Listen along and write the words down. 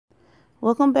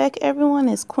Welcome back everyone,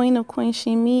 it's Queen of Queen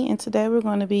Shimi, and today we're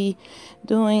going to be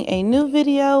doing a new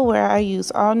video where I use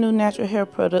all new natural hair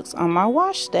products on my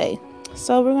wash day.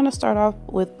 So we're going to start off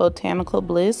with Botanical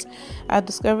Bliss. I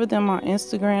discovered them on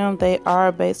Instagram. They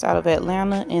are based out of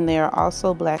Atlanta and they are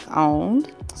also Black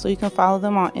owned. So you can follow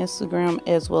them on Instagram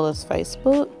as well as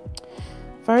Facebook.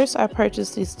 First, I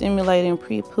purchased the Stimulating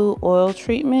Pre-poo Oil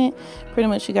Treatment. Pretty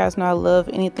much you guys know I love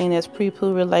anything that's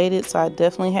pre-poo related, so I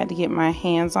definitely had to get my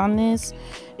hands on this.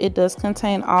 It does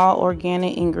contain all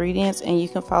organic ingredients, and you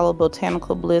can follow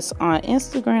Botanical Bliss on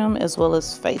Instagram as well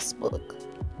as Facebook.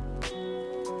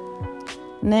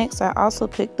 Next, I also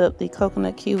picked up the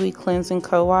Coconut Kiwi Cleansing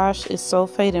Co-Wash. It's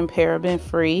sulfate and paraben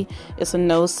free. It's a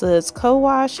no suds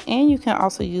co-wash, and you can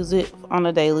also use it on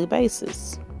a daily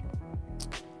basis.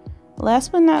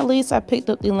 Last but not least, I picked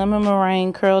up the Lemon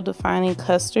Meringue Curl Defining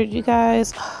Custard, you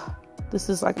guys. This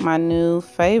is like my new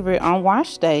favorite on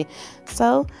wash day.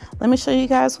 So let me show you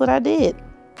guys what I did.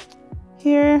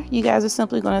 Here, you guys are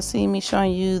simply going to see me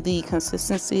showing you the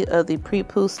consistency of the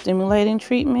pre-poo stimulating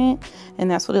treatment, and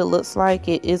that's what it looks like.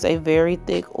 It is a very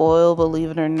thick oil,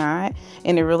 believe it or not,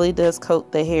 and it really does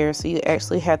coat the hair, so you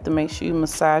actually have to make sure you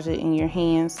massage it in your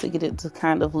hands to get it to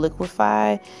kind of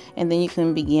liquefy, and then you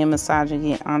can begin massaging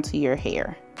it onto your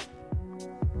hair.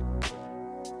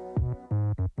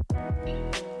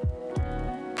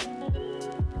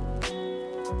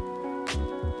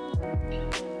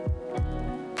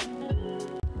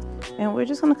 And we're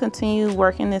just going to continue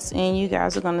working this in. You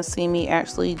guys are going to see me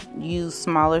actually use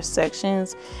smaller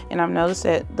sections. And I've noticed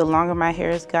that the longer my hair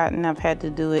has gotten, I've had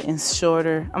to do it in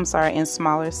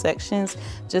smaller sections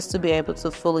just to be able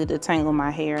to fully detangle my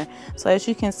hair. So as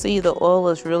you can see, the oil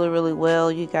is really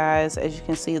well, you guys. As you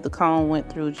can see, the comb went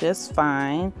through just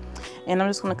fine. And I'm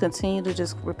just going to continue to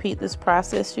just repeat this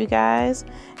process, you guys.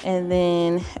 And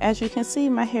then as you can see,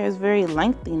 my hair is very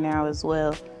lengthy now as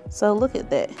well. So look at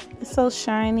that, it's so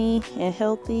shiny and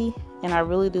healthy, and I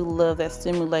really do love that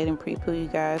stimulating pre-poo, you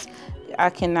guys. I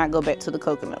cannot go back to the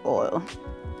coconut oil.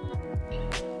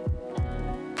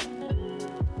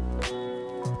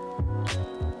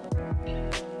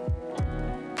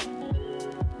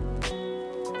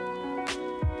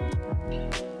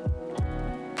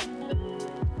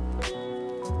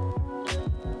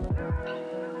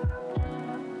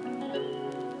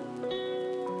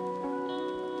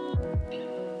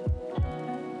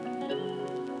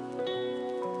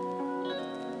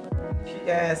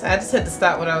 Guys, I just had to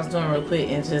stop what I was doing real quick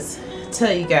and just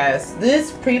tell you guys,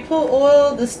 this pre-poo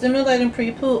oil, the stimulating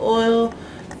pre-poo oil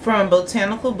from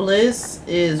Botanical Bliss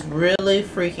is really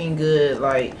freaking good.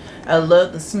 Like, I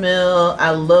love the smell.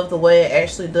 I love the way it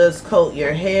actually does coat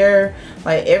your hair.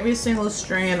 Like, every single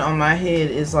strand on my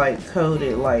head is like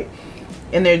coated, like,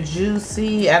 and they're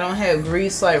juicy. I don't have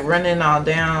grease like running all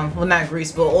down, well, not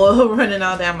grease, but oil running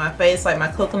all down my face like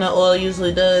my coconut oil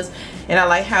usually does. And I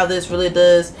like how this really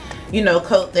does, you know,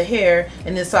 coat the hair,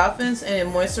 and it softens and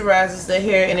it moisturizes the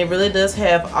hair, and it really does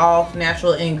have all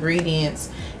natural ingredients.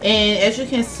 And as you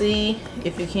can see,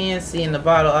 if you can see in the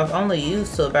bottle, I've only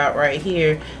used to about right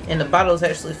here, and the bottle is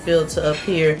actually filled to up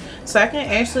here, so I can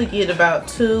actually get about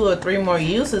 2 or 3 more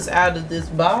uses out of this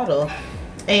bottle.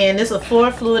 And it's a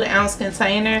 4 fluid ounce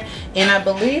container, and I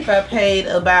believe I paid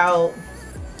about,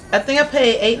 I think I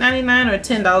paid $8.99 or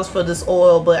 $10 for this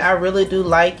oil, but I really do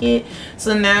like it.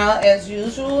 So now, as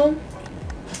usual,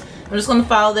 I'm just going to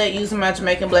follow that using my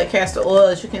Jamaican black castor oil.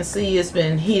 As you can see, it's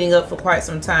been heating up for quite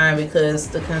some time because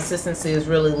the consistency is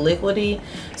really liquidy.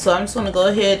 So I'm just going to go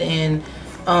ahead and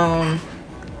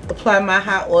apply my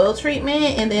hot oil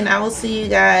treatment, and then I will see you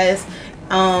guys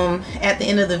at the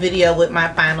end of the video with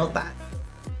my final thoughts.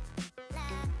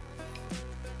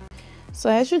 So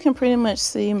as you can pretty much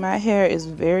see, my hair is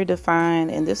very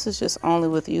defined, and this is just only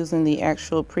with using the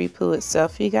actual pre-poo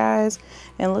itself, you guys.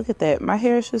 And look at that, my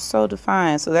hair is just so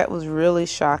defined. So that was really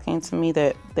shocking to me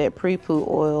that that pre-poo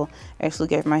oil actually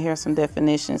gave my hair some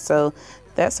definition. So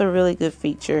that's a really good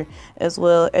feature. As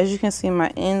well, as you can see,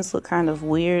 my ends look kind of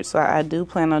weird, so I do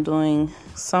plan on doing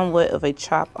somewhat of a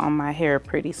chop on my hair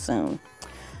pretty soon.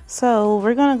 So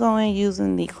we're going to go in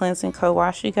using the cleansing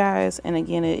co-wash, you guys, and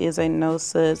again, it is a no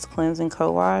suds cleansing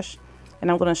co-wash, and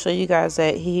I'm going to show you guys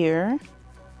that here.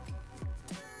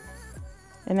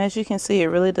 And as you can see, it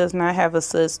really does not have a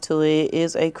suds to it. It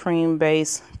is a cream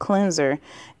based cleanser,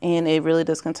 and it really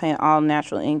does contain all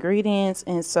natural ingredients.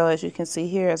 And so as you can see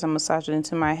here, as I massage it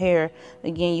into my hair,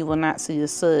 again, you will not see the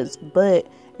suds, but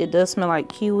it does smell like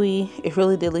kiwi. It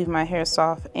really did leave my hair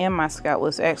soft, and my scalp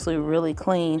was actually really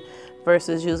clean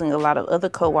versus using a lot of other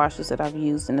co-washes that I've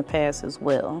used in the past as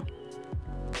well.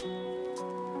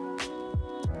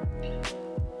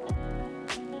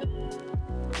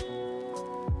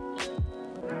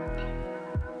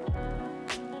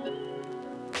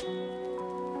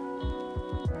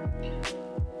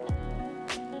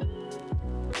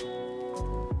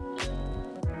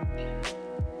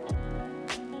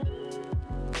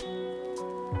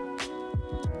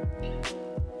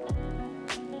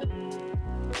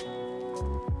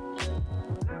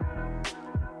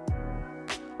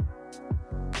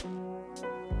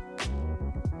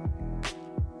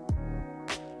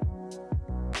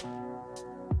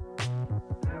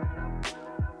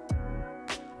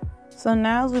 So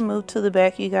now as we move to the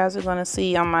back, you guys are going to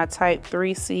see on my type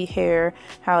 3C hair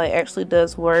how it actually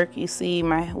does work. You see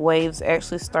my waves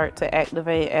actually start to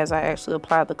activate as I actually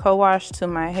apply the co-wash to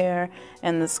my hair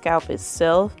and the scalp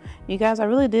itself. You guys, I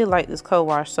really did like this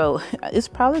co-wash, so it's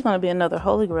probably going to be another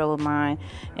holy grail of mine.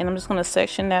 And I'm just going to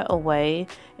section that away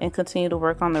and continue to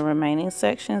work on the remaining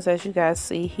sections as you guys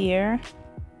see here.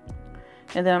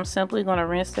 And then I'm simply going to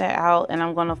rinse that out, and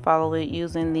I'm going to follow it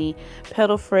using the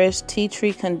Petal Fresh Tea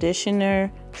Tree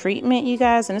Conditioner treatment, you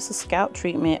guys. And it's a scalp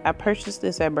treatment. I purchased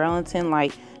this at Burlington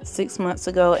like 6 months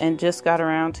ago and just got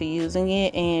around to using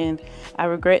it, and I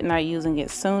regret not using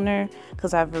it sooner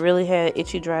because I've really had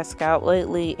itchy dry scalp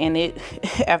lately, and it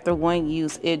after one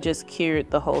use it just cured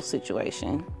the whole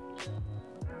situation.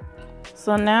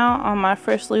 So now on my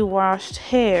freshly washed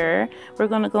hair, we're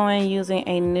going to go in using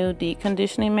a new deep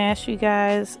conditioning mask, you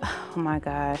guys. Oh my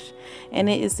gosh. And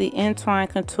it is the Entwine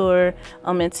Couture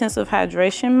Intensive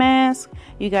Hydration Mask.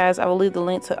 You guys, I will leave the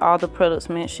link to all the products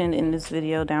mentioned in this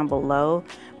video down below.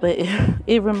 But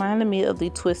it reminded me of the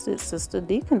Twisted Sister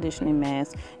deep conditioning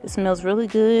mask. It smells really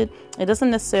good. It doesn't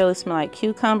necessarily smell like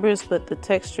cucumbers, but the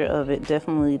texture of it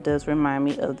definitely does remind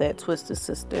me of that Twisted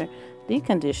Sister deep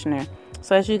conditioner.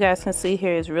 So as you guys can see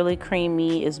here, it's really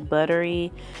creamy, it's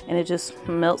buttery, and it just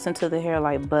melts into the hair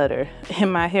like butter.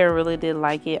 And my hair really did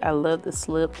like it. I love the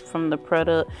slip from the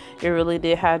product. It really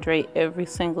did hydrate every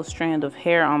single strand of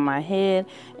hair on my head,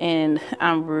 and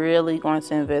I'm really going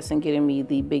to invest in getting me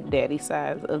the Big Daddy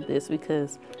size of this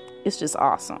because it's just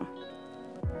awesome.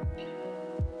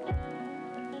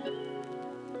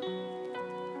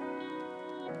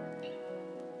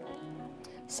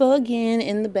 So again,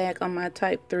 in the back on my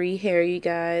type 3 hair, you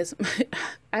guys,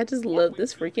 I just love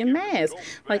this freaking mask.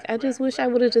 Like, I just wish I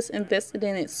would have just invested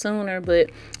in it sooner, but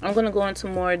I'm going to go into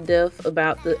more depth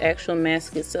about the actual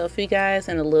mask itself, you guys,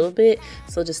 in a little bit.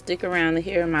 So just stick around to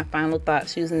hear my final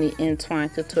thoughts using the Entwine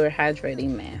Couture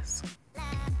Hydrating Mask.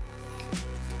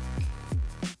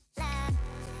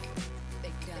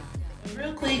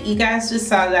 Real quick, you guys just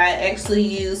saw that I actually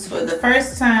used for the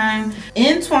first time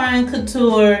Entwine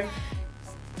Couture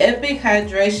Epic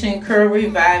Hydration Curl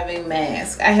Reviving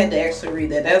Mask. I had to actually read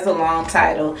that. That's a long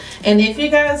title. And if you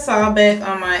guys saw back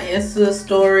on my Insta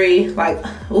story, like,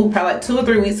 probably like 2 or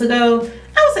 3 weeks ago,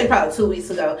 I would say probably 2 weeks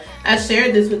ago, I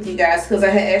shared this with you guys because I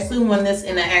had actually won this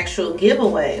in an actual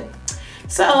giveaway.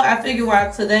 So I figured while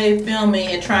today filming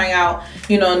and trying out,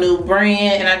 you know, a new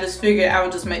brand, and I just figured I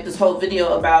would just make this whole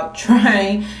video about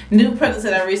trying new products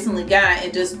that I recently got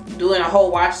and just doing a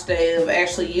whole wash day of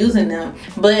actually using them.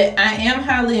 But I am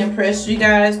highly impressed, you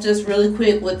guys. Just really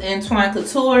quick, with Entwine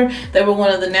Couture, they were one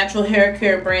of the natural hair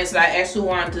care brands that I actually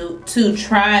wanted to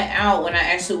try out when I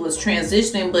actually was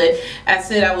transitioning, but I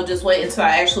said I would just wait until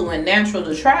I actually went natural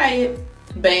to try it.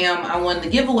 Bam, I won the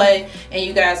giveaway, and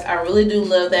you guys, I really do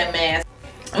love that mask.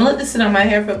 I'm gonna let this sit on my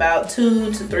hair for about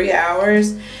 2 to 3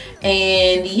 hours,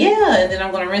 and yeah, and then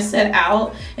I'm gonna rinse that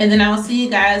out, and then I'll see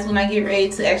you guys when I get ready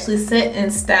to actually set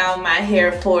and style my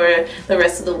hair for the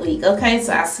rest of the week. Okay,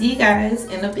 so I'll see you guys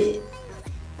in a bit.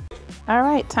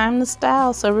 Alright, time to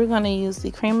style. So we're going to use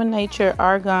the Creme of Nature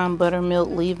Argan Buttermilk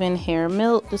Leave-In Hair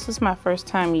Milk. This is my first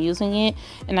time using it,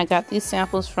 and I got these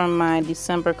samples from my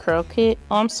December curl kit.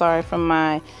 Oh, I'm sorry, from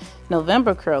my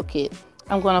November curl kit.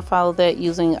 I'm going to follow that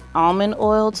using almond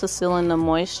oil to seal in the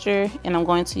moisture, and I'm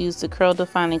going to use the curl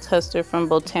defining custard from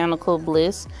Botanical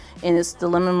Bliss, and it's the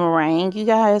lemon meringue, you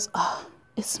guys. Oh,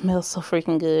 it smells so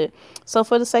freaking good. So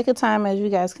for the sake of time, as you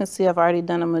guys can see, I've already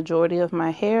done a majority of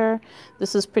my hair.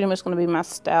 This is pretty much going to be my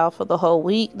style for the whole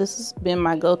week. This has been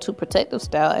my go-to protective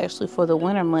style actually for the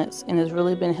winter months, and it's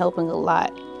really been helping a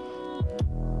lot.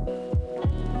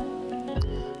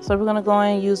 So we're going to go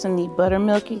in using the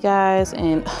buttermilk, you guys,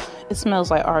 and it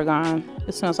smells like argan.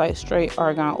 It smells like straight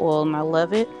argan oil, and I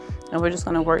love it. And we're just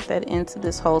going to work that into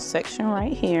this whole section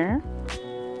right here.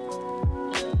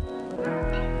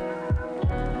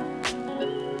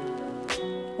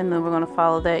 And then we're going to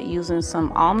follow that using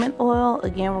some almond oil.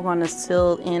 Again, we're going to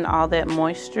seal in all that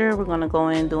moisture. We're going to go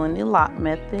in doing the lock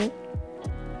method.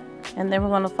 And then we're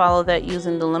going to follow that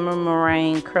using the lemon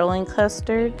meringue curling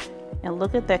custard. And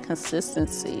look at that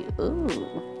consistency. Ooh.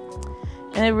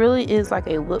 And it really is like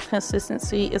a whip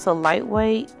consistency. It's a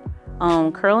lightweight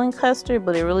curling custard,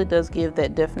 but it really does give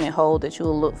that definite hold that you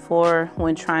will look for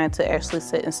when trying to actually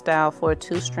set and style for a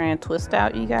 2-strand twist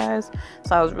out, you guys.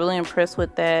 So I was really impressed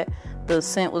with that. The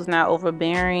scent was not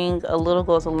overbearing. A little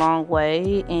goes a long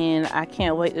way, and I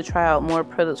can't wait to try out more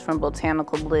products from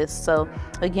Botanical Bliss. So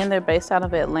again, they're based out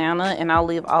of Atlanta, and I'll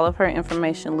leave all of her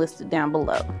information listed down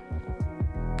below.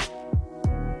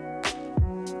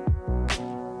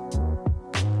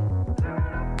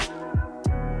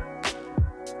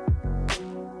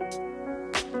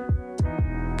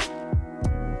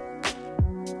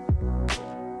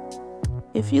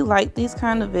 if you like these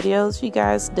kind of videos, you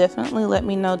guys definitely let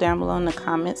me know down below in the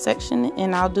comment section,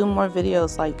 and I'll do more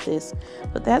videos like this.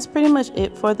 But that's pretty much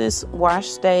it for this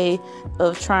wash day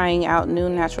of trying out new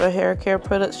natural hair care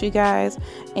products, you guys.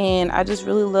 And I just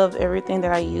really love everything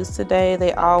that I used today.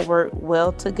 They all work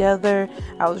well together.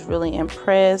 I was really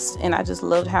impressed, and I just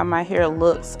loved how my hair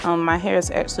looks. My hair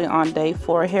is actually on day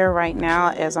 4 hair right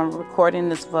now as I'm recording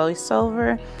this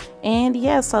voiceover. And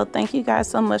yeah, so thank you guys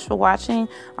so much for watching.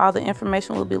 All the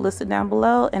information will be listed down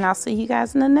below, and I'll see you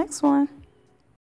guys in the next one.